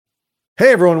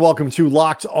Hey everyone, welcome to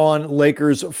Locked On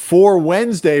Lakers for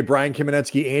Wednesday. Brian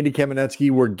Kamenetsky, Andy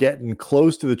Kamenetsky. We're getting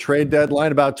close to the trade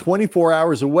deadline, about 24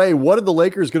 hours away. What are the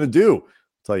Lakers going to do? I'll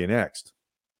tell you next.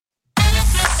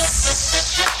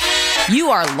 You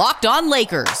are Locked On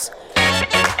Lakers,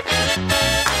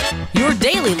 your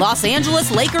daily Los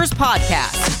Angeles Lakers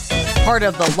podcast. Part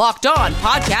of the Locked On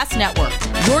Podcast Network,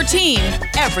 your team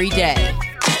every day.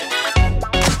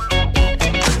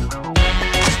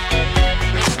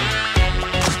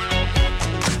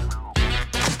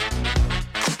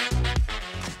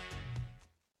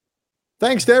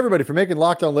 Thanks to everybody for making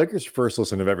Locked On Lakers your first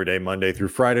listen of every day, Monday through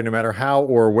Friday. No matter how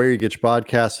or where you get your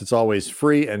podcasts, it's always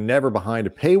free and never behind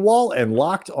a paywall. And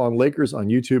Locked On Lakers on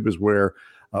YouTube is where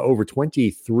over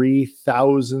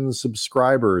 23,000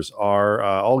 subscribers are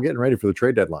all getting ready for the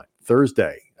trade deadline.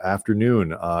 Thursday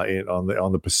afternoon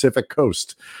on the Pacific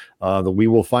Coast. We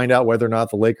will find out whether or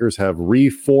not the Lakers have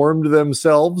reformed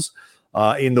themselves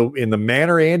in the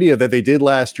manner, Andy, that they did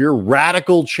last year,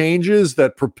 radical changes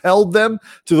that propelled them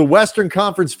to the Western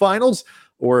Conference Finals,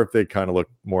 or if they kind of look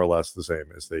more or less the same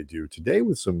as they do today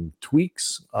with some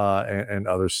tweaks and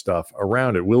other stuff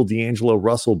around it. Will D'Angelo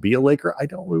Russell be a Laker?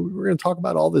 We're going to talk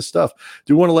about all this stuff.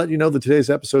 Do want to let you know that today's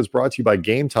episode is brought to you by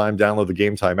Game Time. Download the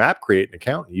Game Time app, create an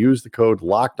account, and use the code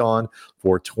LOCKEDON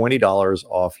for $20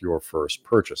 off your first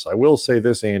purchase. I will say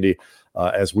this, Andy,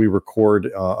 as we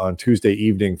record on Tuesday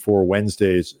evening for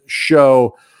Wednesday's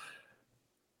show,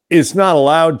 it's not a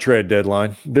loud trade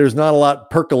deadline. There's not a lot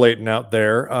percolating out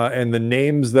there. And the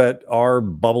names that are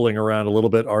bubbling around a little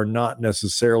bit are not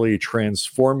necessarily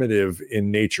transformative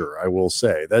in nature, I will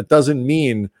say. That doesn't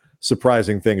mean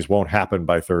surprising things won't happen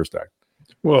by Thursday.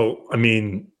 Well, I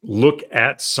mean, look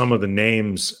at some of the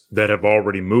names that have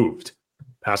already moved.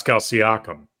 Pascal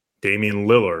Siakam, Damian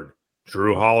Lillard,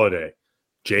 Drew Holiday,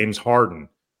 James Harden,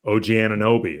 OG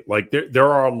Anunoby. Like there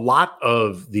are a lot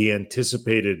of the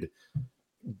anticipated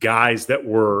guys that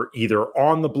were either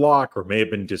on the block or may have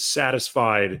been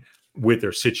dissatisfied with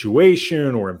their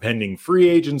situation or impending free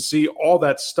agency, all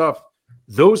that stuff.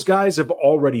 Those guys have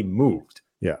already moved.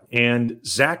 Yeah. And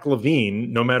Zach LaVine,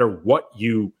 no matter what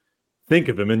you think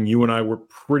of him, and you and I were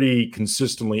pretty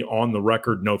consistently on the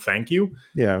record, no thank you.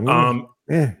 Yeah.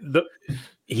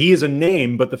 He is a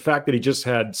name, but the fact that he just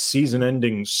had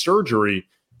season-ending surgery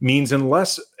means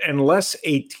unless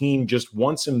a team just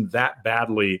wants him that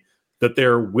badly that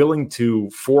they're willing to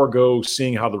forego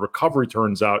seeing how the recovery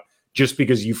turns out just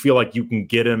because you feel like you can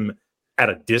get him at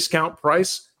a discount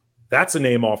price, that's a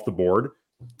name off the board.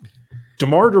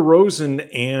 DeMar DeRozan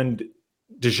and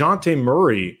DeJounte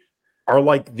Murray are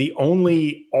like the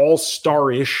only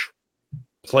all-star-ish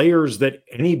players that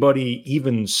anybody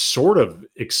even sort of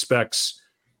expects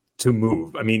to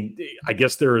move. I mean, I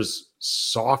guess there's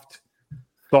soft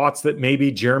thoughts that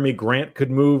maybe Jeremy Grant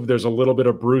could move. There's a little bit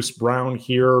of Bruce Brown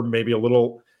here, maybe a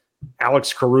little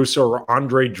Alex Caruso or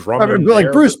Andre Drummond. I mean,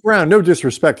 like Bruce Brown, no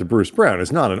disrespect to Bruce Brown,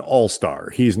 is not an all-star.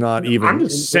 He's not even. I'm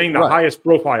just saying the highest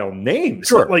profile names.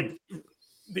 Sure. Like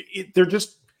they're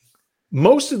just,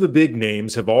 most of the big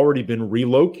names have already been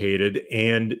relocated,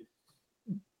 and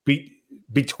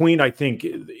between, I think,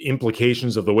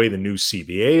 implications of the way the new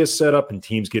CBA is set up and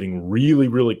teams getting really,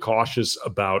 really cautious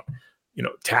about,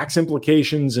 tax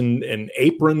implications and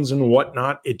aprons and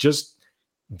whatnot, it just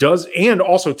does. And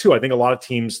also, too, I think a lot of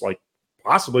teams, like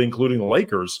possibly including the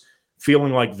Lakers,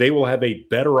 feeling like they will have a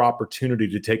better opportunity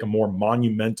to take a more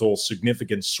monumental,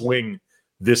 significant swing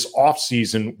this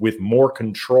offseason with more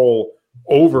control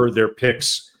over their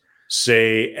picks,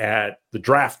 say at the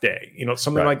draft day,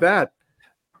 something like that.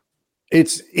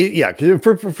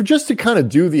 For just to kind of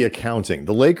do the accounting,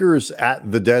 the Lakers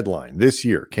at the deadline this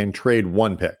year can trade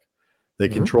one pick. They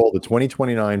control the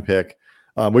 2029 pick,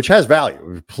 which has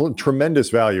value, tremendous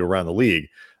value around the league,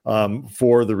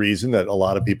 for the reason that a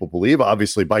lot of people believe.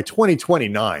 Obviously, by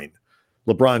 2029,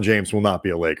 LeBron James will not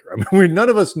be a Laker. I mean, none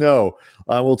of us know.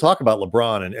 We'll talk about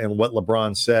LeBron and what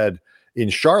LeBron said in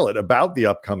Charlotte about the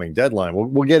upcoming deadline.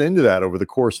 We'll get into that over the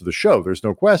course of the show. There's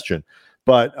no question.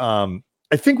 But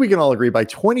I think we can all agree by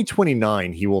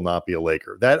 2029, he will not be a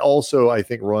Laker. That also, I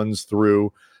think, runs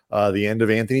through the end of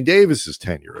Anthony Davis's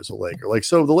tenure as a Laker.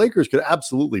 So the Lakers could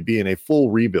absolutely be in a full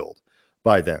rebuild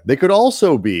by then. They could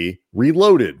also be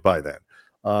reloaded by then.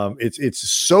 It's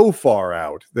so far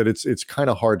out that it's kind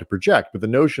of hard to project. But the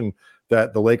notion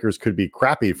that the Lakers could be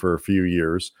crappy for a few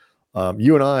years,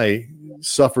 you and I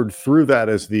suffered through that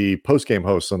as the postgame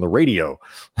hosts on the radio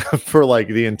for like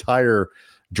the entire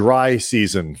dry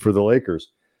season for the Lakers.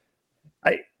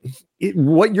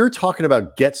 What you're talking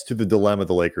about gets to the dilemma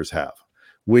the Lakers have,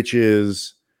 which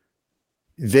is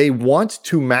they want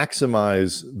to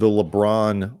maximize the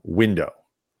LeBron window,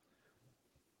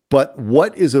 But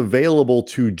what is available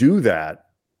to do that,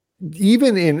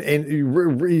 even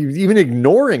even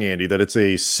ignoring, Andy, that it's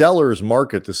a seller's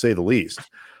market to say the least,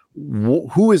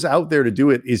 who is out there to do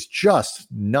it is just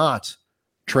not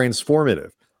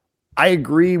transformative. I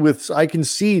can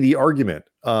see the argument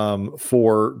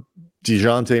for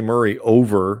DeJounte Murray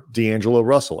over D'Angelo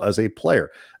Russell as a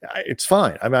player. It's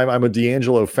fine. I'm a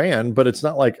D'Angelo fan, but it's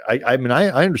not like I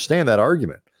understand that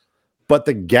argument. But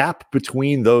the gap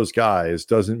between those guys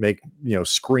doesn't make,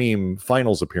 scream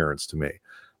finals appearance to me.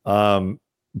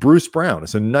 Bruce Brown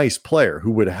is a nice player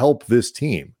who would help this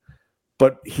team,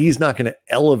 but he's not going to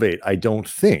elevate, I don't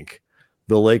think,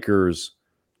 the Lakers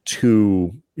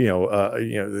to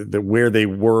where they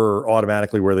were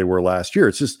automatically where they were last year.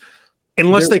 It's just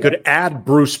unless they could add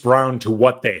Bruce Brown to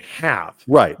what they have,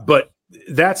 right? But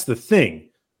that's the thing: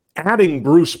 adding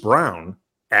Bruce Brown,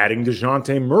 adding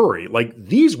DeJounte Murray, like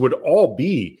these would all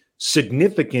be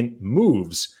significant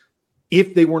moves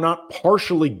if they were not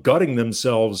partially gutting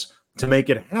themselves to make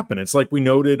it happen. It's like we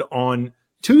noted on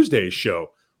Tuesday's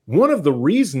show. One of the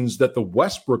reasons that the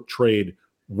Westbrook trade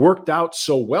worked out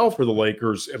so well for the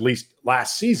Lakers, at least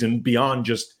last season, beyond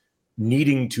just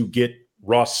needing to get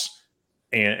Russ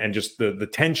and just the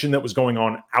tension that was going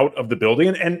on out of the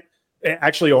building. And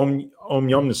actually, Om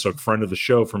Yumnasuk, friend of the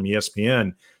show from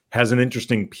ESPN, has an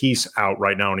interesting piece out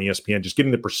right now on ESPN, just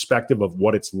getting the perspective of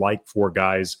what it's like for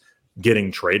guys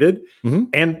getting traded. Mm-hmm.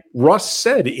 And Russ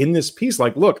said in this piece,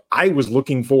 like, look, I was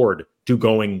looking forward to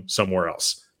going somewhere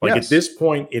else. Like at this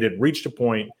point, it had reached a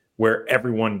point where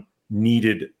everyone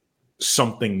needed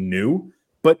something new.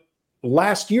 But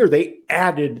last year, they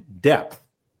added depth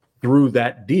through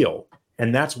that deal.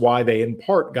 And that's why they, in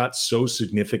part, got so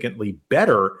significantly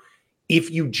better.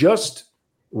 If you just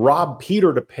rob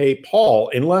Peter to pay Paul,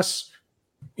 unless,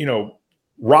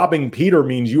 robbing Peter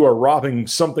means you are robbing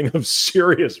something of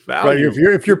serious value.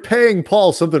 Right. If you're paying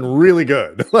Paul something really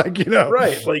good,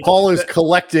 right. Like Paul is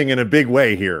collecting in a big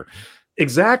way here.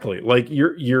 Exactly. Like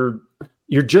you're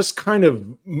just kind of,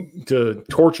 to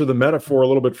torture the metaphor a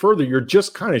little bit further, you're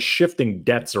just kind of shifting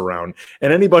debts around.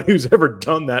 And anybody who's ever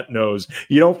done that knows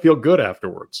you don't feel good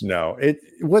afterwards. No,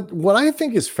 what I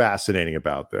think is fascinating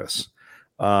about this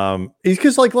is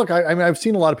because, look, I've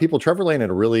seen a lot of people. Trevor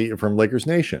Lane from Lakers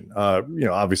Nation,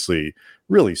 obviously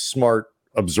really smart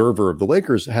observer of the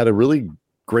Lakers, had a really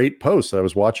great post that I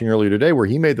was watching earlier today where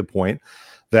he made the point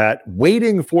that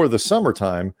waiting for the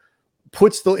summertime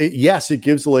it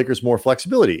gives the Lakers more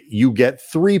flexibility. You get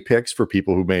 3 picks. For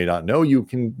people who may not know, you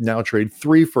can now trade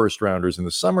 3 first rounders in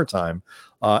the summertime,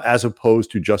 as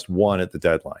opposed to just 1 at the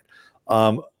deadline.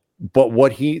 But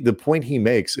the point he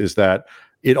makes is that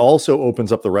it also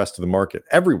opens up the rest of the market.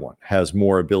 Everyone has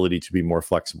more ability to be more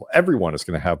flexible. Everyone is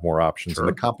going to have more options. Sure.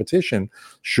 And the competition,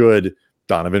 should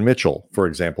Donovan Mitchell, for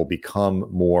example, become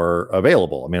more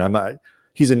available. I mean,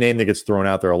 he's a name that gets thrown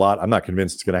out there a lot. I'm not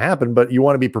convinced it's going to happen, but you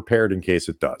want to be prepared in case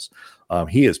it does.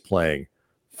 He is playing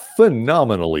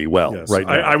phenomenally well right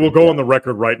now. I will go on the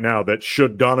record right now that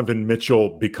should Donovan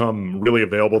Mitchell become really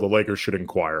available, the Lakers should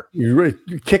inquire. You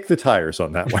kick the tires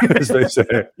on that one, as they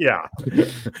say. Yeah.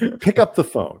 Pick up the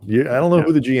phone. I don't know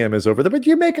who the GM is over there, but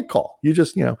you make a call. You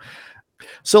just,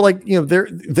 So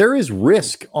there is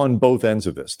risk on both ends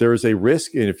of this. There is a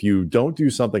risk, and if you don't do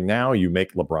something now, you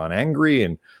make LeBron angry,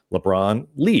 and LeBron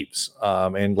leaves,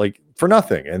 and for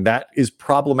nothing. And that is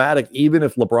problematic, even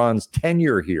if LeBron's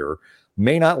tenure here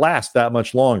may not last that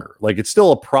much longer. It's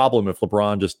still a problem if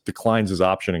LeBron just declines his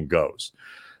option and goes.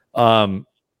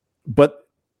 But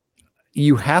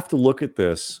you have to look at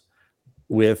this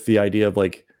with the idea of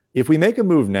if we make a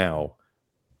move now,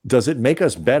 does it make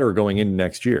us better going into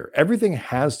next year? Everything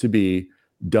has to be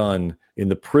done in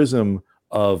the prism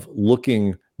of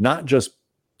looking not just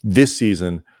this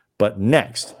season, but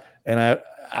next. And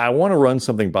I want to run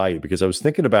something by you, because I was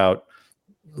thinking about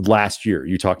last year.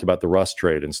 You talked about the Russ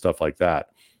trade and stuff like that.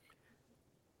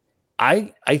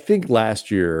 I think last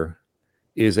year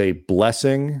is a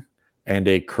blessing and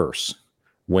a curse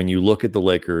when you look at the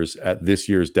Lakers at this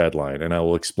year's deadline, and I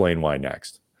will explain why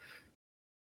next.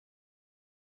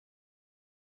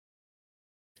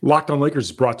 Locked on Lakers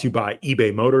is brought to you by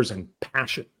eBay Motors, and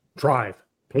passion, drive,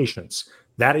 patience.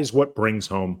 That is what brings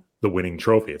home the winning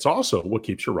trophy. It's also what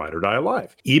keeps your ride or die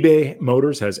alive. eBay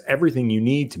Motors has everything you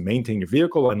need to maintain your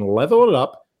vehicle and level it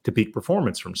up to peak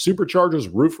performance, from superchargers,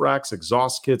 roof racks,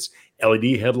 exhaust kits,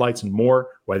 LED headlights, and more.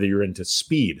 Whether you're into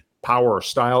speed, power, or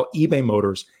style, eBay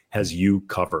Motors has you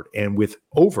covered. And with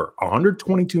over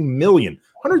 122 million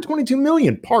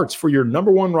parts for your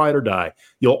number one ride or die,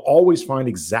 you'll always find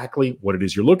exactly what it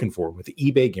is you're looking for. With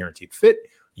eBay Guaranteed Fit,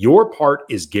 your part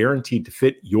is guaranteed to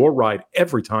fit your ride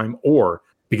every time, or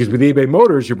Because with eBay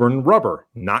Motors, you're burning rubber,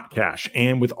 not cash.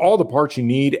 And with all the parts you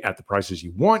need at the prices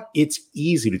you want, it's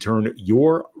easy to turn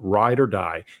your ride or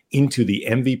die into the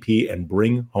MVP and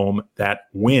bring home that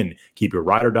win. Keep your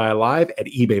ride or die alive at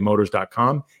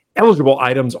ebaymotors.com. Eligible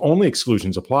items only,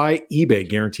 exclusions apply. eBay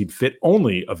guaranteed fit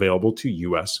only, available to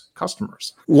U.S.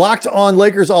 customers. Locked On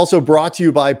Lakers also brought to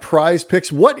you by Prize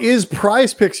Picks. What is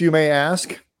Prize Picks, you may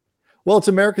ask? Well, it's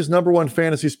America's #1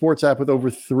 fantasy sports app with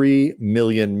over 3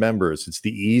 million members. It's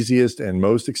the easiest and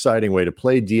most exciting way to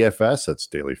play DFS. That's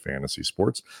daily fantasy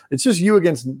sports. It's just you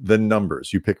against the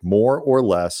numbers. You pick more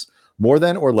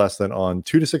than or less than on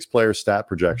 2 to 6 player stat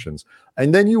projections,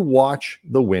 and then you watch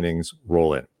the winnings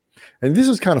roll in. And this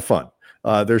is kind of fun.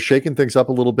 They're shaking things up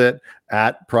a little bit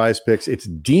at Prize Picks. It's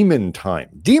demon time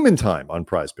on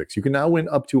Prize Picks. You can now win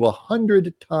up to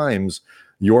 100 times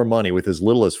your money with as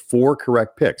little as 4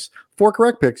 correct picks. 4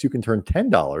 correct picks, you can turn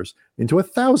 $10 into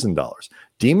 $1,000.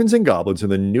 Demons and Goblins are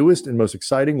the newest and most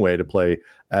exciting way to play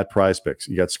at Prize Picks.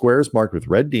 You got squares marked with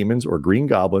red demons or green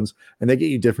goblins, and they get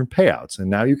you different payouts.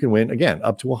 And now you can win, again,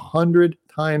 up to 100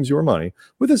 times your money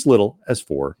with as little as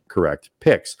 4 correct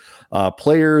picks.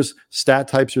 Players, stat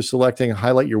types you're selecting,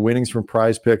 highlight your winnings from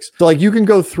Prize Picks. So, you can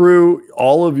go through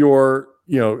all of your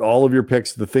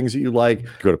picks, the things that you like.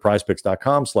 Go to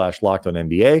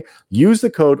prizepicks.com/lockedonnba. Use the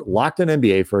code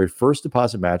LOCKEDONNBA for a first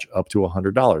deposit match up to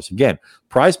 $100. Again,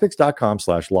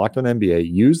 prizepicks.com/lockedonnba.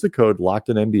 Use the code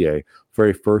LOCKEDONNBA for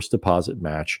a first deposit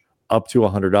match up to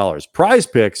 $100. Prize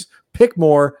Picks, pick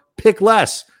more, pick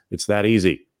less. It's that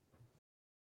easy.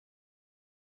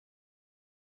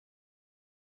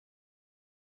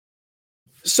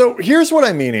 So here's what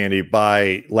I mean, Andy,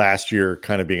 by last year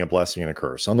kind of being a blessing and a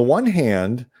curse. On the one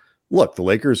hand, look, the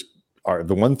Lakers are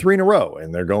the 1-3 in a row,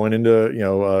 and they're going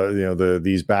into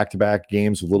these back-to-back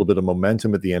games with a little bit of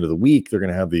momentum at the end of the week. They're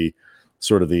going to have the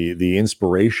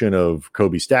inspiration of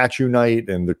Kobe statue night,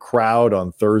 and the crowd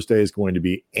on Thursday is going to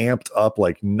be amped up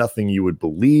like nothing you would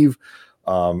believe.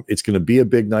 It's going to be a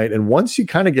big night, and once you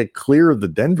kind of get clear of the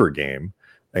Denver game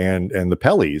and the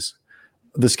Pellies,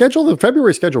 the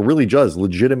February schedule really does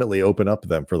legitimately open up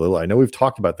them for a little. I know we've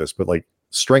talked about this, but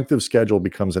strength of schedule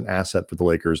becomes an asset for the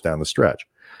Lakers down the stretch.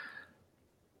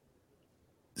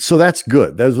 So that's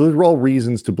good. Those are all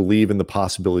reasons to believe in the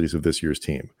possibilities of this year's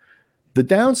team. The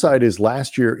downside is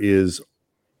last year is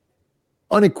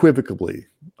unequivocally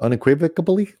the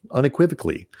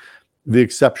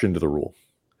exception to the rule.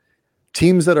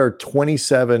 Teams that are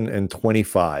 27 and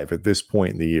 25 at this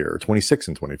point in the year, 26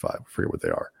 and 25, I forget what they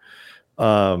are.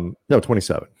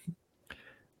 27,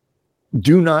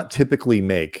 do not typically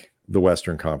make the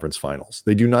Western Conference Finals.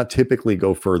 They do not typically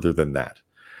go further than that,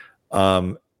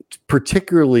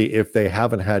 particularly if they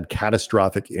haven't had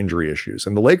catastrophic injury issues.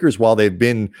 And the Lakers, while they've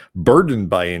been burdened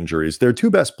by injuries, their 2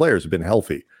 best players have been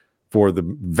healthy for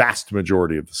the vast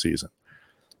majority of the season.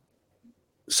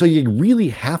 So you really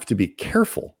have to be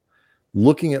careful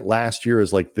looking at last year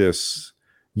as this,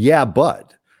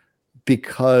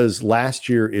 because last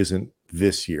year isn't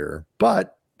this year,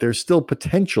 but there's still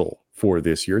potential for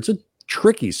this year. It's a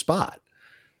tricky spot.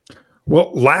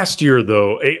 Well, last year,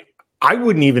 though, I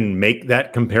wouldn't even make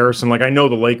that comparison. I know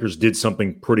the Lakers did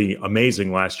something pretty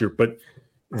amazing last year, but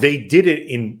they did it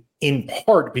in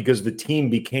part because the team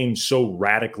became so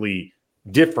radically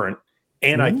different.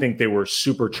 And I think they were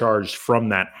supercharged from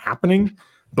that happening.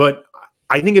 But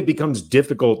I think it becomes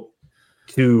difficult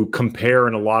to compare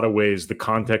in a lot of ways the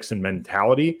context and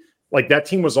mentality. That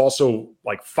team was also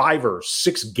 5 or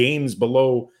 6 games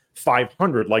below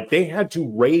 500. They had to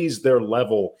raise their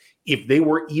level if they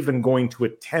were even going to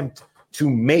attempt to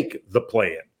make the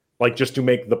play-in, just to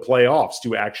make the playoffs,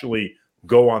 to actually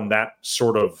go on that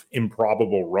sort of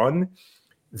improbable run.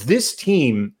 This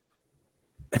team,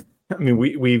 I mean,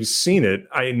 we've seen it.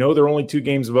 I know they're only 2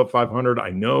 games above 500. I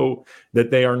know that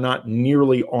they are not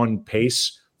nearly on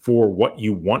pace for what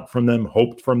you want from them,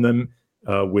 hoped from them,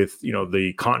 with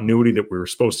the continuity that we were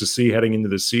supposed to see heading into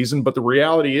the season. But the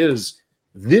reality is,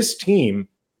 this team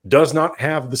does not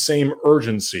have the same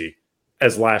urgency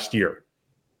as last year.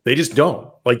 They just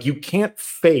don't. You can't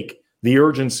fake the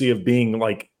urgency of being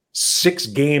 6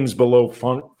 games below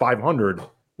 500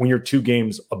 when you're 2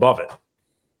 games above it.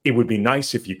 It would be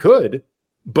nice if you could,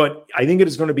 but I think it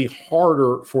is going to be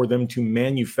harder for them to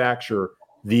manufacture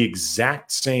the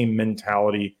exact same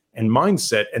mentality and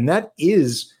mindset. And that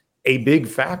is a big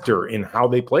factor in how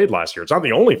they played last year. It's not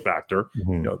the only factor.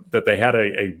 That they had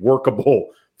a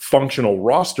workable, functional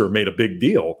roster made a big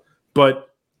deal, but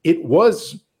it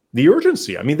was the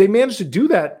urgency. I mean, they managed to do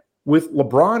that with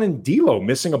LeBron and D'Lo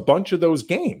missing a bunch of those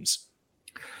games.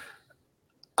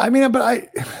 I mean, but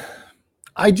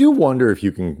I do wonder if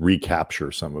you can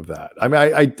recapture some of that. I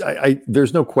mean, I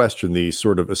there's no question the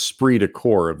sort of esprit de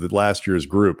corps of the last year's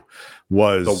group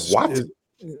was The what?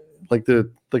 Like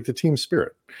the team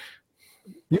spirit.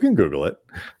 You can Google it.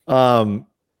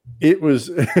 It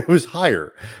was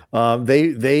higher.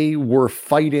 They were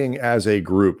fighting as a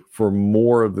group for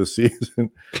more of the season.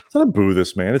 It's not a boo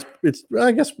this man. It's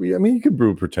I guess you can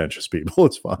boo pretentious people.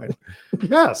 It's fine.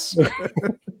 Yes.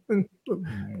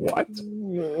 What?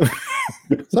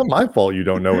 It's not my fault you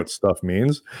don't know what stuff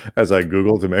means, as I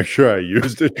Googled to make sure I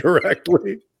used it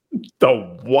correctly.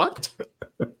 The what?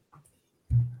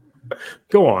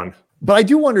 Go on. But I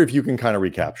do wonder if you can kind of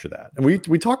recapture that. And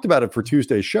we talked about it for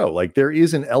Tuesday's show. Like there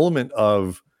is an element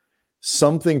of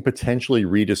something potentially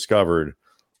rediscovered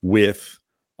with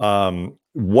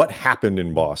what happened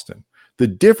in Boston. The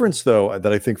difference, though,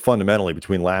 that I think fundamentally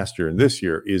between last year and this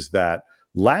year is that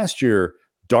last year,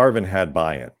 Darvin had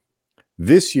buy-in.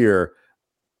 This year,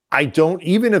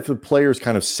 even if the players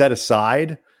kind of set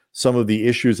aside some of the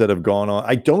issues that have gone on,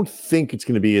 I don't think it's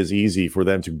going to be as easy for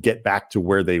them to get back to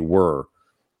where they were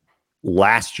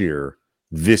last year,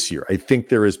 this year. I think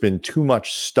there has been too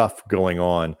much stuff going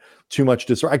on, too much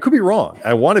disorder. I could be wrong.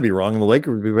 I want to be wrong, and the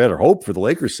Lakers, we better hope for the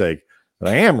Lakers' sake that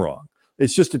I am wrong.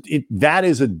 It's just that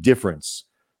is a difference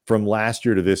from last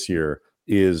year to this year,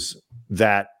 is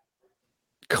that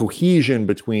cohesion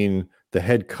between the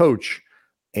head coach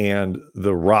and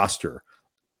the roster.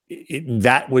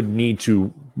 That would need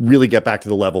to really get back to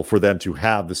the level for them to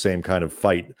have the same kind of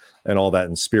fight and all that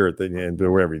in spirit and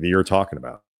whatever that you're talking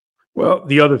about. Well,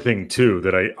 the other thing too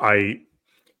that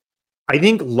I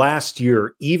think last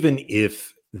year, even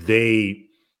if they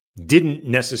didn't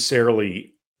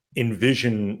necessarily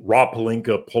envision Rob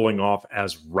Pelinka pulling off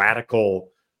as radical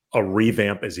a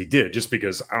revamp as he did, just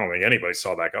because I don't think anybody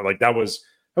saw that guy. Like that was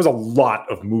a lot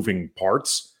of moving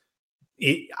parts.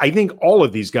 I think all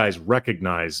of these guys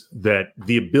recognize that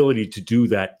the ability to do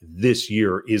that this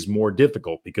year is more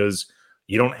difficult because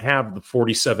you don't have the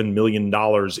 $47 million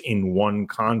in one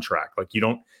contract. Like you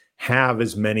don't have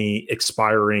as many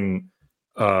expiring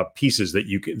pieces that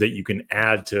you can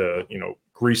add to,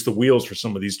 grease the wheels for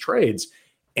some of these trades.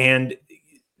 And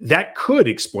that could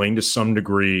explain to some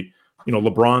degree,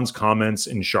 LeBron's comments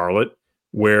in Charlotte,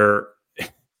 where,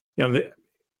 let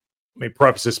me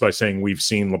preface this by saying we've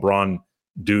seen LeBron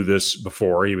do this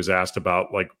before. He was asked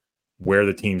about like where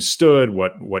the team stood,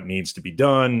 what needs to be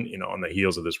done, on the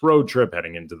heels of this road trip,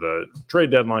 heading into the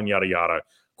trade deadline, yada, yada.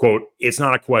 Quote, "It's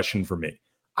not a question for me.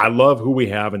 I love who we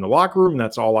have in the locker room. And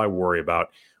that's all I worry about.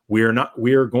 We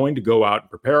are going to go out and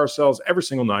prepare ourselves every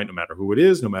single night, no matter who it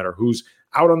is, no matter who's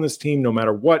out on this team, no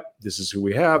matter what. This is who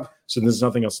we have. So there's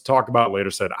nothing else to talk about."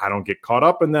 Later said, "I don't get caught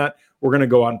up in that. We're going to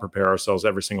go out and prepare ourselves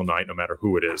every single night, no matter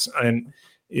who it is." And,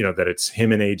 that it's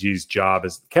him and AG's job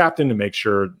as the captain to make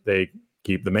sure they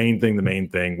keep the main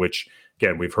thing, which,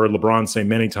 again, we've heard LeBron say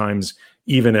many times,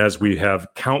 even as we have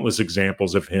countless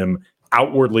examples of him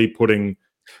outwardly putting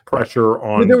pressure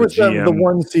on there was the GM. The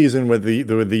one season with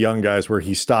the young guys where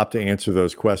he stopped to answer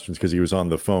those questions because he was on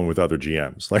the phone with other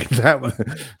GMs. Like that.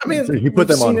 I mean, so he put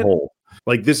them on hold.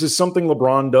 Like this is something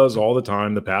LeBron does all the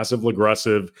time, the passive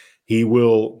aggressive. He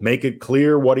will make it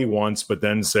clear what he wants, but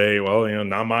then say, well,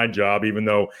 not my job, even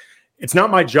though it's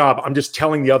not my job. I'm just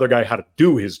telling the other guy how to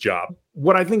do his job.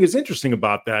 What I think is interesting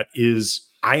about that is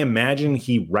I imagine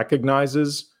he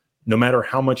recognizes no matter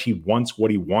how much he wants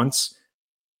what he wants,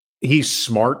 he's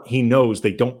smart. He knows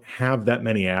they don't have that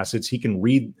many assets. He can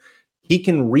read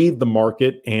the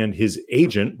market, and his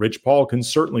agent, Rich Paul, can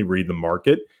certainly read the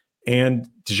market. And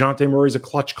DeJounte Murray's a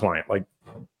clutch client. Like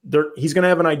he's going to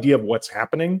have an idea of what's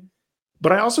happening.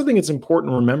 But I also think it's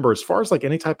important to remember, as far as like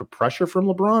any type of pressure from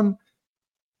LeBron,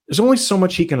 there's only so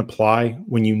much he can apply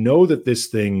when you know that this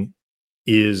thing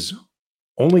is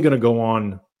only going to go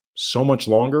on so much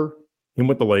longer, him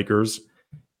with the Lakers.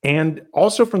 And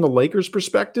also from the Lakers'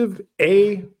 perspective,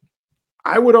 I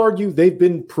would argue they've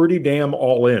been pretty damn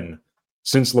all in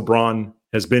since LeBron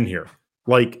has been here.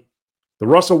 Like the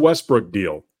Russell Westbrook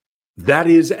deal, that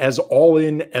is as all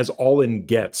in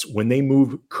gets. When they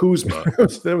move Kuzma,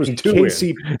 that was too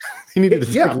KCP. He needed to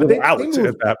take a little out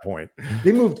at that point.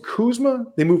 They moved Kuzma,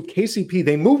 they moved KCP,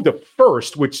 they moved the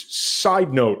first, which,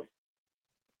 side note,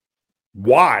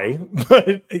 why?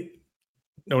 But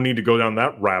no need to go down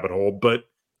that rabbit hole. But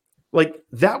like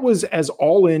that was as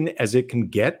all in as it can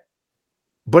get.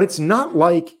 But it's not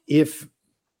like if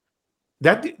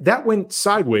that went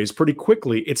sideways pretty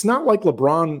quickly. It's not like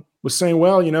LeBron was saying,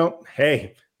 well,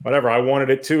 hey, whatever, I wanted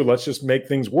it too. Let's just make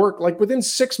things work. Like within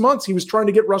 6 months, he was trying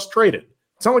to get Russ traded.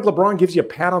 It's not like LeBron gives you a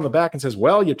pat on the back and says,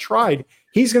 well, you tried.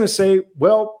 He's going to say,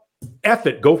 well, F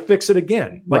it, go fix it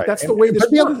again. Like that's the way this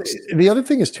works. The other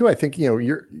thing is too, I think,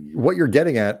 what you're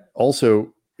getting at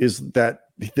also is that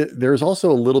there's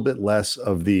also a little bit less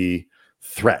of the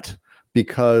threat,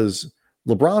 because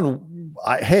LeBron,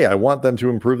 I want them to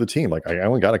improve the team. Like, I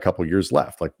only got a couple years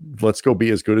left. Like, let's go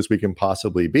be as good as we can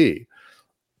possibly be.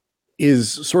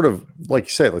 Is sort of like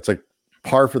you say, it's like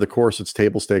par for the course. It's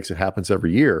table stakes. It happens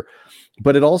every year.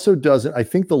 But it also doesn't, I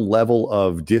think the level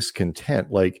of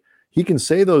discontent, like, he can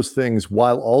say those things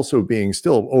while also being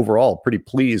still overall pretty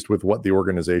pleased with what the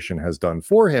organization has done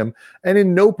for him, and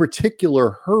in no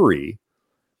particular hurry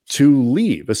to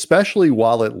leave, especially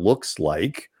while it looks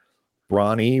like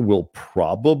Bronny will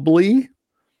probably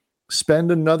spend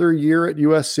another year at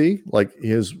USC. Like,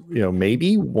 his,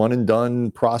 maybe one and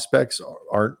done prospects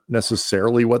aren't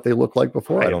necessarily what they look like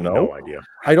before. I don't know. No idea.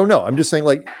 I don't know. I'm just saying,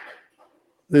 like,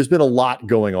 there's been a lot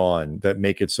going on that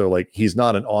make it so, like, he's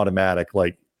not an automatic,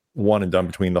 like, one and done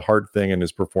between the heart thing and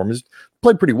his performance.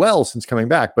 Played pretty well since coming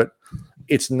back, but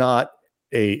it's not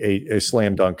a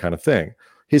slam dunk kind of thing.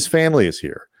 His family is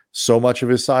here. So much of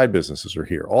his side businesses are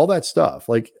here. All that stuff.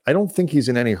 Like, I don't think he's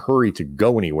in any hurry to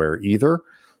go anywhere either.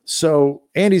 So,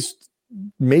 and he's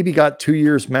maybe got 2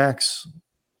 years max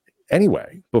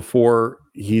anyway before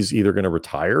he's either going to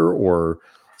retire or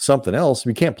something else.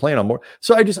 We can't plan on more.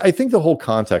 So I think the whole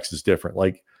context is different.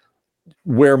 Like,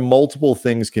 where multiple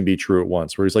things can be true at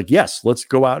once, where he's like, yes, let's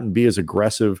go out and be as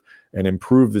aggressive and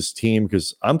improve this team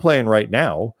because I'm playing right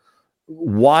now,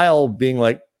 while being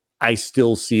like, I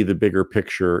still see the bigger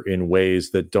picture in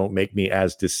ways that don't make me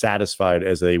as dissatisfied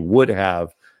as they would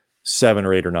have 7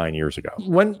 or 8 or 9 years ago.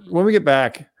 When we get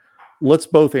back, let's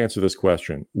both answer this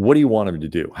question. What do you want them to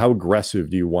do? How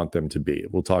aggressive do you want them to be?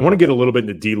 We'll talk. I want to get a little bit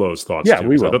into D'Lo's thoughts. Yeah, too,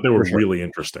 we will. I thought they were really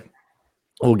interesting.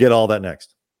 We'll get all that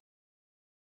next.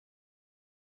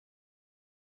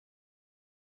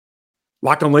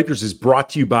 Locked On Lakers is brought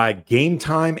to you by Game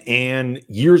Time. And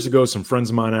years ago, some friends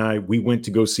of mine and I, we went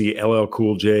to go see LL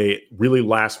Cool J really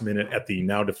last minute at the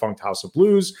now defunct House of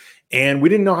Blues. And we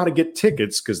didn't know how to get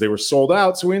tickets because they were sold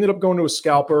out. So we ended up going to a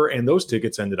scalper, and those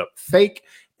tickets ended up fake.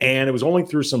 And it was only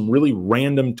through some really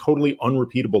random, totally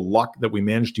unrepeatable luck that we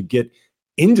managed to get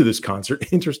into this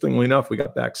concert. Interestingly enough, we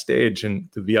got backstage and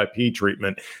the VIP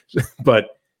treatment,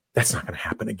 but that's not going to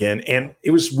happen again. And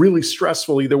it was really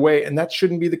stressful either way. And that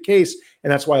shouldn't be the case. And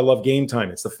that's why I love Game Time.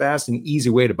 It's the fast and easy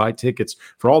way to buy tickets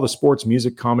for all the sports,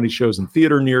 music, comedy shows, and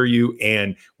theater near you.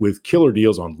 And with killer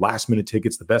deals on last minute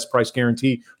tickets, the best price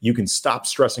guarantee, you can stop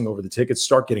stressing over the tickets,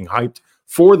 start getting hyped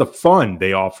for the fun.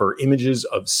 They offer images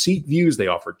of seat views. They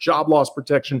offer job loss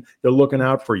protection. They're looking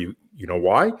out for you. You know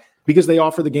why? Because they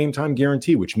offer the Game Time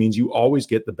guarantee, which means you always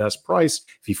get the best price.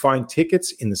 If you find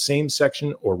tickets in the same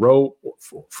section or row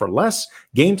for less,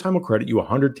 Game Time will credit you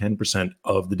 110%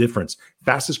 of the difference.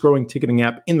 Fastest growing ticketing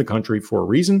app in the country for a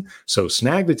reason. So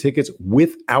snag the tickets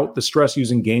without the stress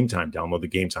using Game Time. Download the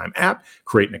Game Time app,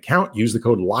 create an account, use the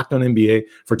code LOCKEDONNBA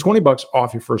for $20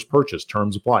 off your first purchase.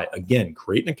 Terms apply. Again,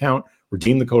 create an account,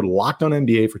 redeem the code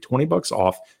LOCKEDONNBA for $20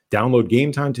 off. Download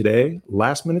Game Time today.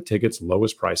 Last minute tickets,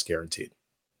 lowest price guaranteed.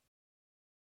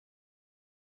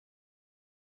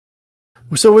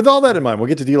 So with all that in mind, we'll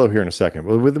get to D'Lo here in a second.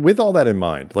 But with all that in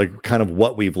mind, like kind of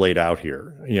what we've laid out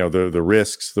here, the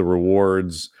risks, the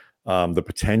rewards, the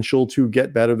potential to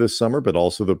get better this summer, but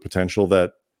also the potential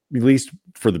that, at least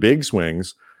for the big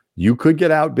swings, you could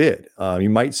get outbid. You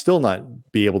might still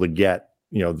not be able to get,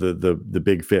 the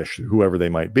big fish, whoever they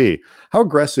might be. How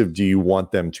aggressive do you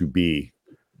want them to be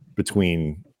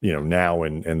between, now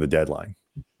and the deadline?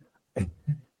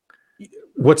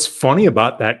 What's funny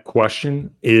about that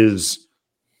question is,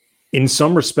 in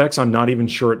some respects, I'm not even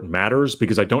sure it matters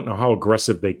because I don't know how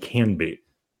aggressive they can be.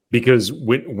 Because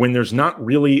when there's not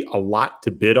really a lot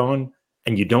to bid on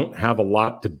and you don't have a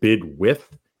lot to bid with,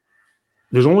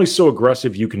 there's only so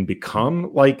aggressive you can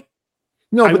become. Like,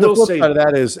 no, but the flip side of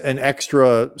that is an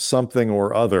extra something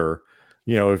or other.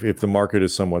 If the market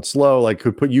is somewhat slow, like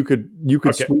you could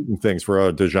sweeten things for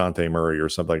a DeJounte Murray or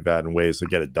something like that in ways to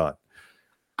get it done.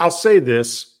 I'll say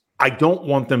this. I don't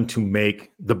want them to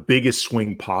make the biggest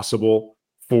swing possible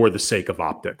for the sake of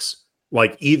optics.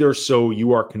 Like, either so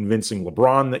you are convincing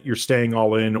LeBron that you're staying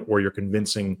all in, or you're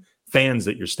convincing fans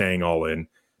that you're staying all in.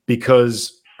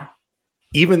 Because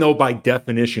even though by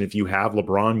definition, if you have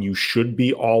LeBron, you should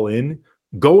be all in,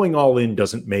 going all in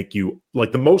doesn't make you,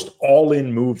 like, the most all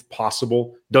in move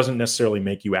possible doesn't necessarily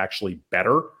make you actually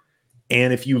better.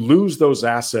 And if you lose those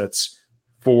assets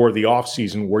for the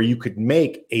offseason where you could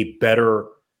make a better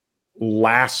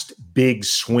last big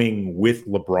swing with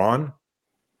LeBron,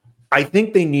 I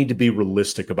think they need to be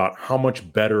realistic about how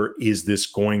much better is this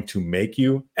going to make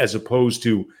you, as opposed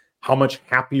to how much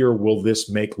happier will this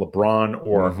make LeBron,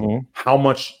 or how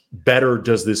much better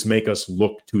does this make us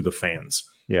look to the fans?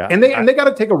 Yeah. And they got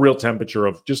to take a real temperature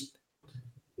of just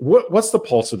what's the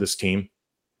pulse of this team?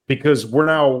 Because we're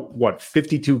now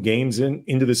 52 games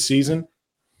into the season.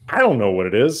 I don't know what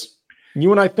it is.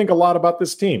 You and I think a lot about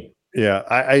this team. Yeah,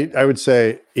 I would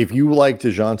say if you like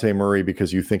DeJounte Murray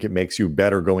because you think it makes you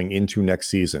better going into next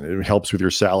season, it helps with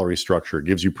your salary structure, it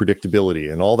gives you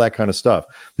predictability and all that kind of stuff,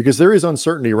 because there is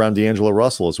uncertainty around D'Angelo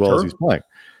Russell as well as he's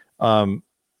playing.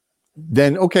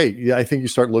 Then, okay, yeah, I think you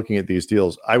start looking at these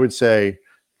deals. I would say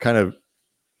kind of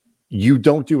you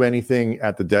don't do anything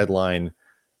at the deadline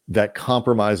that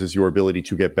compromises your ability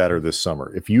to get better this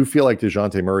summer. If you feel like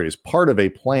DeJounte Murray is part of a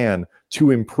plan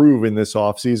to improve in this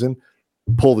offseason,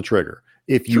 pull the trigger.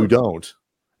 If you don't,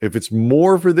 if it's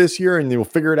more for this year and you'll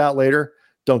figure it out later,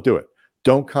 don't do it.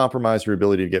 Don't compromise your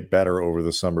ability to get better over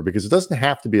the summer, because it doesn't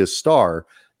have to be a star.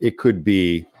 It could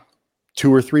be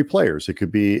 2 or 3 players. It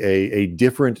could be a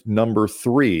different number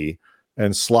 3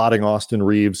 and slotting Austin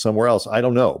Reeves somewhere else. I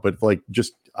don't know, but like,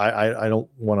 just I don't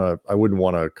want to. I wouldn't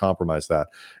want to compromise that.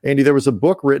 Andy, there was a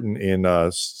book written in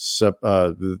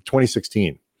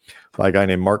 2016 by a guy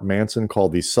named Mark Manson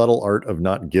called The Subtle Art of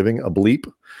Not Giving a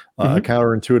Bleep, a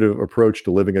counterintuitive approach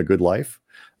to living a good life.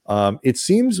 It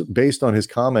seems, based on his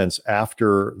comments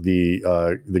after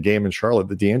the game in Charlotte,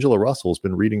 that D'Angelo Russell has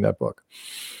been reading that book.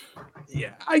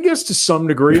 Yeah, I guess to some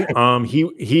degree.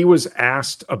 He was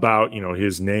asked about,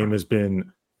 his name has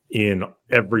been in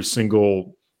every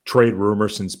single trade rumor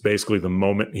since basically the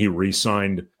moment he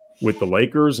re-signed with the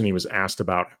Lakers, and he was asked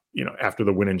about, after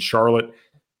the win in Charlotte,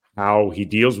 how he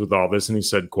deals with all this, and he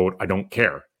said, quote, "I don't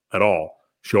care at all.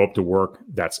 Show up to work.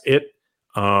 That's it."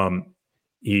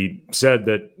 He said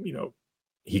that,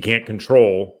 he can't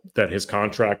control that his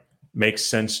contract makes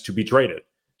sense to be traded,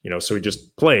 so he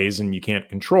just plays and you can't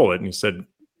control it. And he said,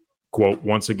 quote,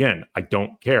 "Once again, I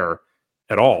don't care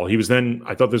at all." He was then,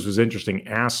 I thought this was interesting,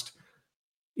 asked,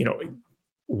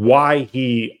 why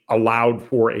he allowed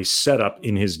for a setup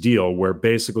in his deal where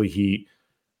basically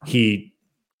he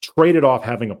traded off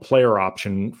having a player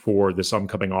option for this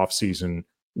upcoming offseason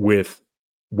with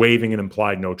waiving an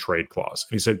implied no trade clause.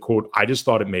 And he said, quote, "I just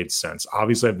thought it made sense.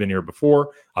 Obviously, I've been here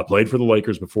before. I played for the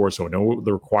Lakers before, so I know what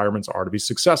the requirements are to be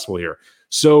successful here.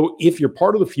 So if you're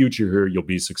part of the future here, you'll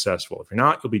be successful. If you're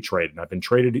not, you'll be traded. And I've been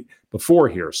traded before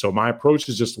here, so my approach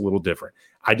is just a little different.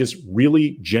 I just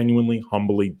really, genuinely,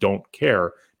 humbly don't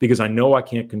care because I know I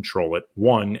can't control it,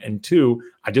 1. And 2,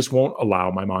 I just won't allow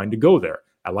my mind to go there.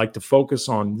 I like to focus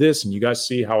on this, and you guys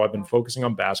see how I've been focusing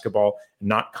on basketball,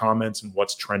 not comments and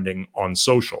what's trending on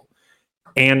social."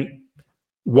 And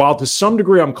while to some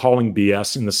degree I'm calling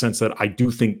BS in the sense that I do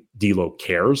think D'Lo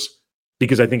cares,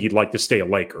 because I think he'd like to stay a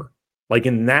Laker. Like,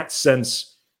 in that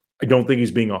sense, I don't think he's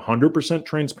being 100%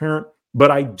 transparent, but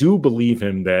I do believe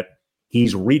him that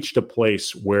he's reached a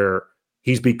place where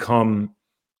he's become,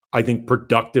 I think,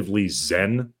 productively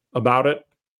zen about it,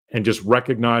 and just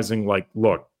recognizing, like,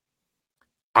 look,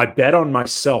 I bet on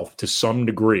myself to some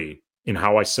degree in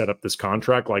how I set up this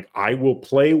contract. Like, I will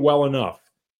play well enough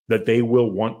that they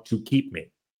will want to keep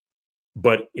me.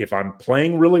 But if I'm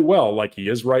playing really well, like he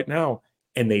is right now,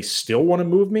 and they still want to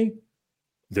move me,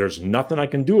 there's nothing I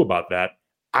can do about that.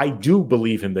 I do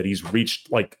believe him that he's reached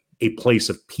like a place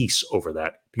of peace over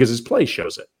that, because his play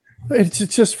shows it.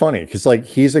 It's just funny because, like,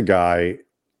 he's a guy,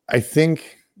 I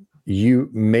think you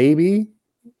maybe,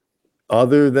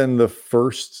 other than the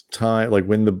first time, like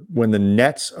when the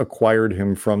Nets acquired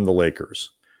him from the Lakers,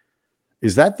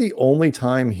 is that the only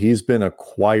time he's been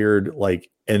acquired like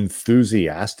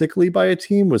enthusiastically by a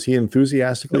team? Was he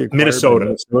enthusiastically acquired Minnesota? By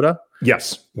Minnesota?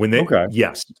 Yes.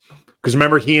 Yes. Because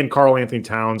remember, he and Karl Anthony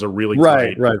Towns are really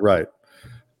right. tight.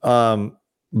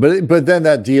 But then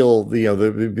that deal,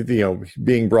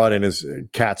 being brought in as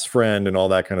Cat's friend and all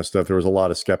that kind of stuff, there was a lot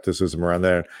of skepticism around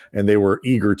there, and they were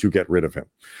eager to get rid of him.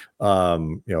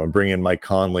 And bring in Mike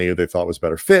Conley, who they thought was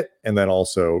better fit, and then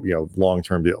also,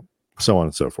 long-term deal, so on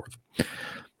and so forth.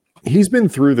 He's been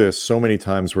through this so many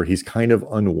times where he's kind of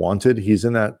unwanted. He's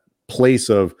in that place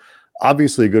of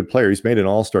obviously a good player. He's made an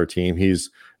all-star team.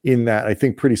 He's in that, I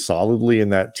think, pretty solidly in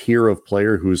that tier of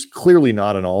player who's clearly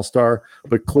not an all-star,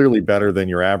 but clearly better than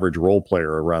your average role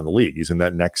player around the league. He's in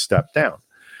that next step down.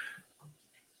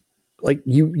 Like,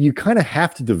 you kind of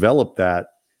have to develop that.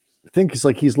 I think it's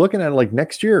like he's looking at it like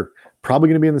next year, probably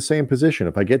going to be in the same position.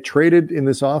 If I get traded in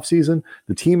this offseason,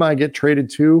 the team I get traded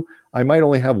to, I might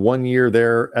only have 1 year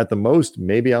there at the most.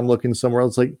 Maybe I'm looking somewhere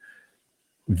else. Like,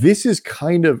 this is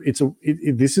kind of,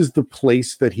 this is the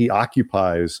place that he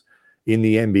occupies in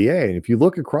the NBA. And if you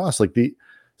look across, like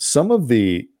some of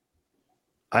the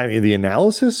I mean, the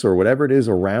analysis or whatever it is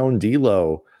around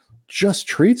D'Lo just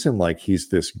treats him like he's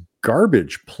this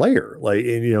garbage player, like,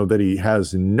 you know, that he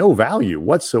has no value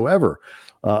whatsoever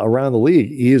around the league.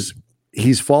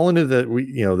 He's fallen into that,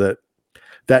 you know,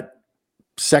 that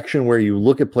section where you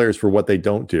look at players for what they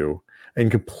don't do and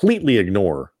completely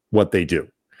ignore what they do.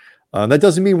 That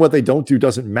doesn't mean what they don't do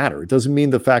doesn't matter. It doesn't mean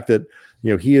the fact that,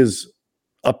 you know, he is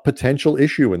a potential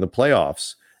issue in the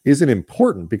playoffs isn't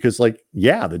important, because, like,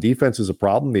 yeah, the defense is a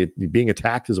problem. The being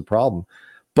attacked is a problem,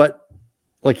 but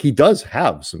like, he does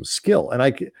have some skill, and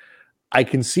I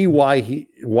can see why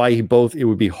he both, it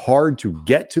would be hard to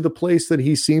get to the place that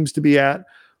he seems to be at,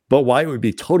 but why it would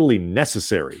be totally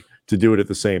necessary to do it at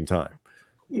the same time.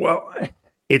 Well,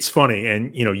 it's funny.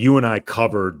 And, you know, you and I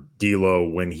covered D'Lo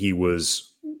when he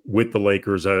was with the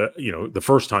Lakers, you know, the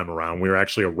first time around. We were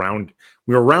actually around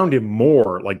him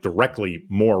more, like directly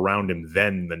more around him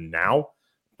then than now.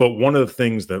 But one of the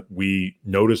things that we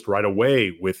noticed right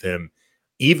away with him,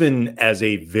 even as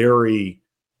a very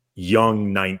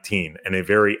young 19 and a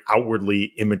very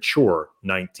outwardly immature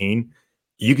 19,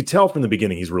 you could tell from the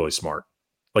beginning he's really smart.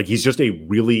 Like, he's just a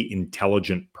really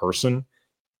intelligent person.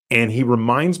 And he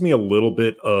reminds me a little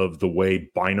bit of the way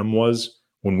Bynum was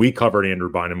when we covered Andrew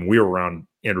Bynum. We were around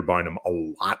Andrew Bynum a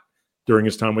lot during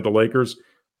his time with the Lakers.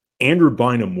 Andrew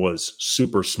Bynum was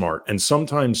super smart, and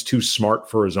sometimes too smart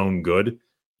for his own good,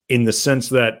 in the sense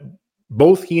that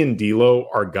both he and D'Lo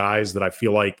are guys that I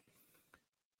feel like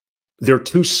they're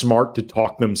too smart to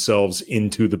talk themselves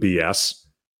into the BS.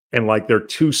 And like, they're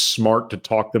too smart to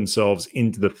talk themselves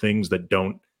into the things that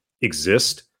don't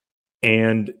exist.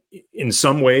 And in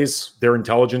some ways, their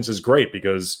intelligence is great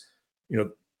because, you know,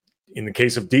 in the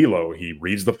case of D'Lo, he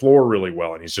reads the floor really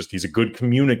well, and he's a good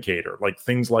communicator, like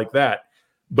things like that.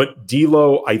 But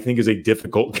D'Lo, I think, is a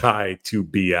difficult guy to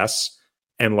BS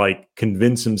and like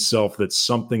convince himself that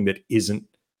something that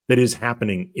is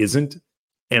happening isn't.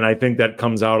 And I think that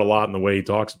comes out a lot in the way he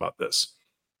talks about this.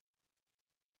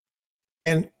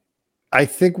 And I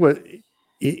think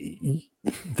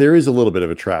there is a little bit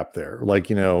of a trap there, like,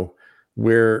 you know,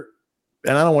 where,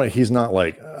 and I don't want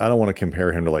to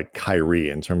compare him to like Kyrie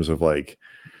in terms of like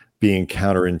being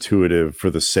counterintuitive for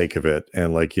the sake of it,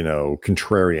 and like, you know,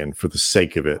 contrarian for the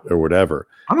sake of it or whatever.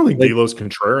 I don't think D'Lo's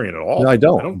contrarian at all. No, I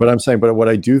don't. But I'm saying, but what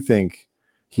I do think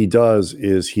he does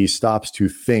is he stops to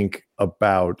think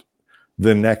about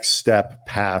the next step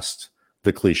past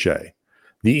the cliche.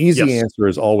 The easy answer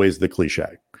is always the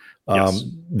cliche.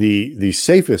 The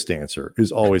safest answer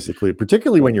is always the cliche,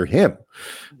 particularly when you're him.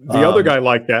 The other guy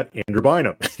like that, Andrew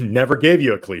Bynum, never gave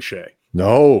you a cliche.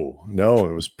 No,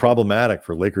 it was problematic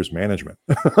for Lakers management.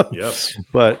 Yes.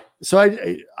 But so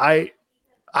I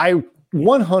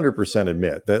 100%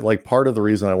 admit that, like, part of the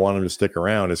reason I want him to stick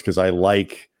around is because I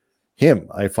like him.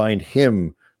 I find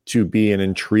him to be an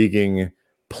intriguing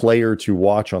player to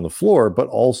watch on the floor, but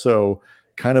also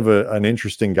kind of an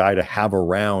interesting guy to have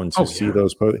around to see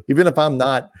those, even if I'm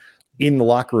not in the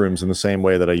locker rooms in the same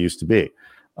way that I used to be.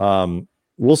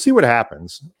 We'll see what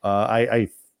happens. I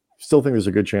still think there's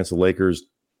a good chance the Lakers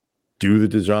do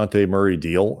the DeJounte Murray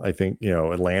deal. I think, you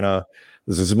know, Atlanta,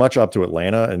 this is as much up to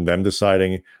Atlanta and them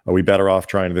deciding, are we better off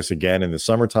trying this again in the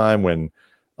summertime when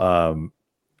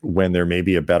there may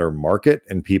be a better market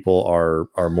and people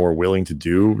are more willing to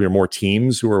do, there are more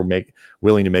teams who are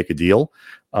willing to make a deal.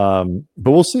 But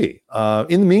we'll see.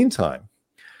 In the meantime,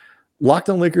 Locked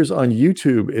On Lakers on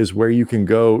YouTube is where you can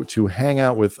go to hang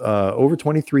out with over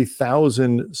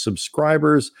 23,000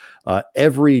 subscribers,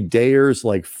 everydayers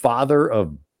like Father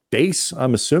of Bass.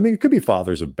 I'm assuming it could be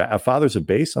Fathers of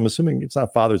Bass. I'm assuming it's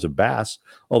not Fathers of Bass,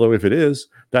 although if it is,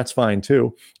 that's fine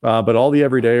too. But all the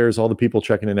everydayers, all the people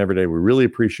checking in every day, we really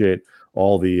appreciate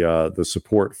all the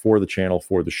support for the channel,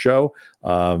 for the show.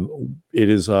 It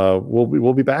is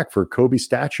we'll be back for Kobe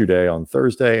Statue Day on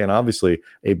Thursday, and obviously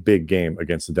a big game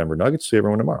against the Denver Nuggets. See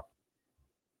everyone tomorrow.